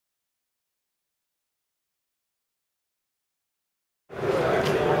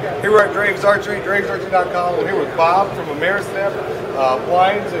Here we're at Draves Archery, dravesarchery.com. We're here with Bob from Ameristep,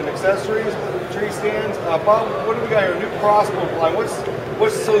 blinds and accessories, tree stands. Bob, what do we got here? A new crossbow blind.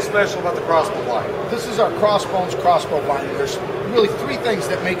 What's so special about the crossbow blind? This is our Crossbones crossbow blind. There's really three things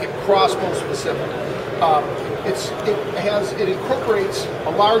that make it crossbow specific. It incorporates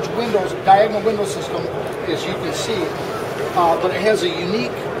a large diagonal window system, as you can see, but it has a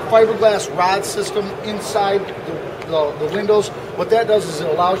unique fiberglass rod system inside the windows. What that does is it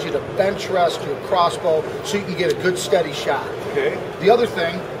allows you to bench rest your crossbow so you can get a good steady shot. Okay. The other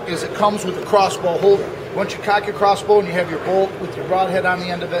thing is it comes with a crossbow holder. Once you cock your crossbow and you have your bolt with your broadhead on the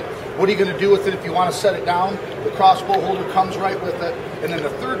end of it, what are you going to do with it if you want to set it down? The crossbow holder comes right with it. And then the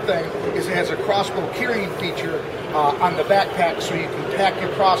third thing is it has a crossbow carrying feature on the backpack, so you can pack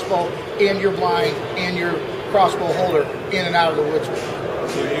your crossbow and your blind and your crossbow holder in and out of the woods with it.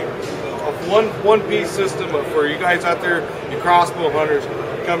 So one-piece system for you guys out there, you crossbow hunters.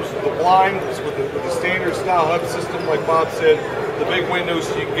 It comes with the blind with the standard style hub system, like Bob said. The big windows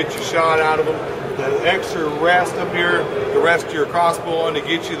so you can get your shot out of them. The extra rest up here to rest your crossbow on to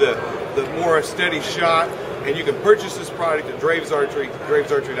get you the more steady shot. And you can purchase this product at Draves Archery,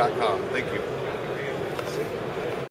 dravesarchery.com. Thank you.